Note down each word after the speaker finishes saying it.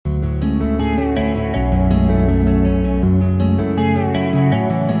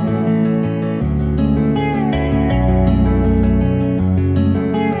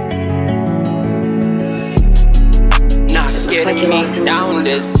getting me down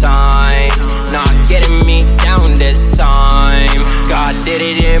this time. Not getting me down this time. God did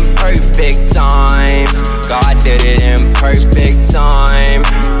it in perfect time. God did it in perfect time.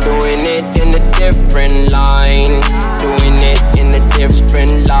 Doing it in a different line. Doing it in a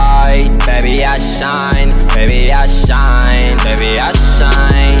different light. Baby, I shine. Baby, I shine. Baby, I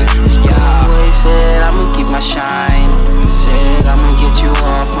shine. Yeah. Always said I'ma keep my shine. Said I'ma get you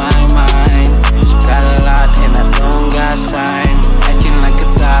off my mind. Got a lot and I don't got time. Acting like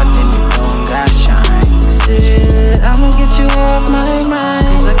a thought and you don't got shine. Said I'ma get you off my mind.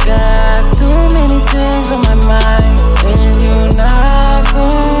 Cause I got too many things on my mind. And you not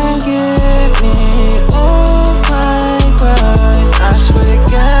gon' get me off my grind. I swear to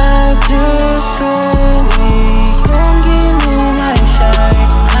God, just told me, gon' give me my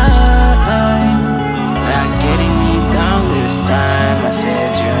shine. Not getting me down this time. I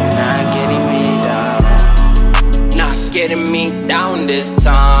said you're not getting me down. Not getting me down this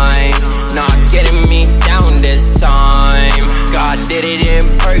time. Not getting me down this time. God did it in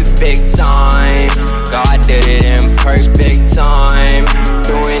perfect time. God did it in perfect time.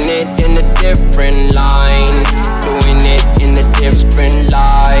 Doing it in a different line. Doing it in a different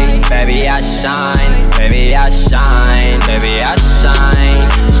light. Baby, I shine. Baby, I shine. Baby, I shine.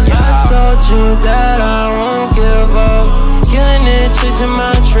 I told you that I won't give up. Killing it, chasing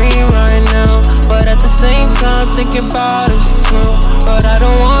my dream right now. But at the same time, thinking about us too. But I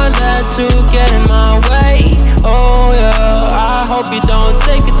don't want that to get in my way. Oh yeah, I hope you don't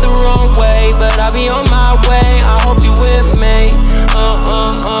take it the wrong way. But I'll be on my way, I hope you with me.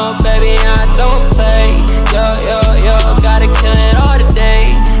 Baby, I don't play. Yo, gotta kill it all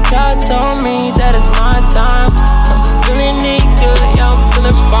today. God told me that it's my time. Feeling it good, yeah, I'm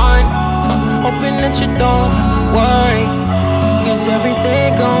feeling fine. Hoping that you don't worry, cause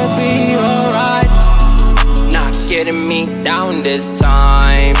everything gon' be alright. Not getting me down this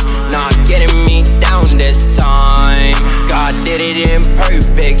time. Not getting me down this time. God did it in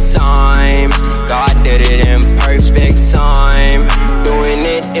perfect time. God did it in perfect time. Doing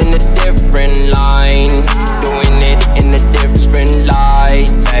it in a different line.